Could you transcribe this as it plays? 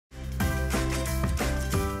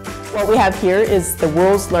What we have here is the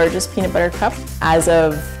world's largest peanut butter cup. As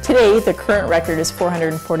of today, the current record is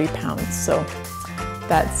 440 pounds. So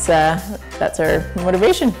that's our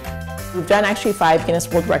motivation. We've done actually 5 Guinness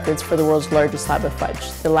World Records for the world's largest slab of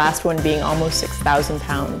fudge, the last one being almost 6,000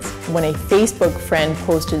 pounds. When a Facebook friend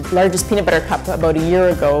posted largest peanut butter cup about a year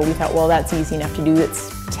ago, we thought, well, that's easy enough to do. It's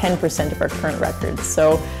 10% of our current record.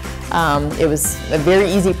 So it was a very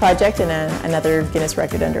easy project and another Guinness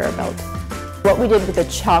record under our belt. What we did with the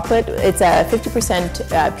chocolate, it's a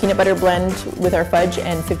 50% peanut butter blend with our fudge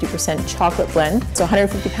and 50% chocolate blend. So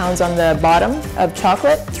 150 pounds on the bottom of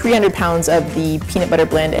chocolate, 300 pounds of the peanut butter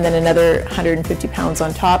blend, and then another 150 pounds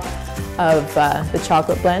on top of the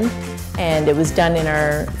chocolate blend. And it was done in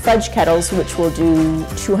our fudge kettles, which will do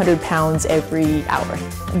 200 pounds every hour.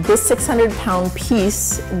 This 600-pound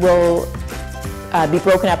piece will be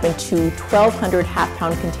broken up into 1,200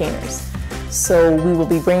 half-pound containers. So we will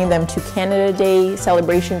be bringing them to Canada Day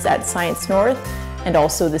celebrations at Science North and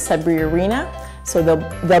also the Sudbury Arena. So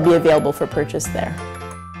they'll be available for purchase there.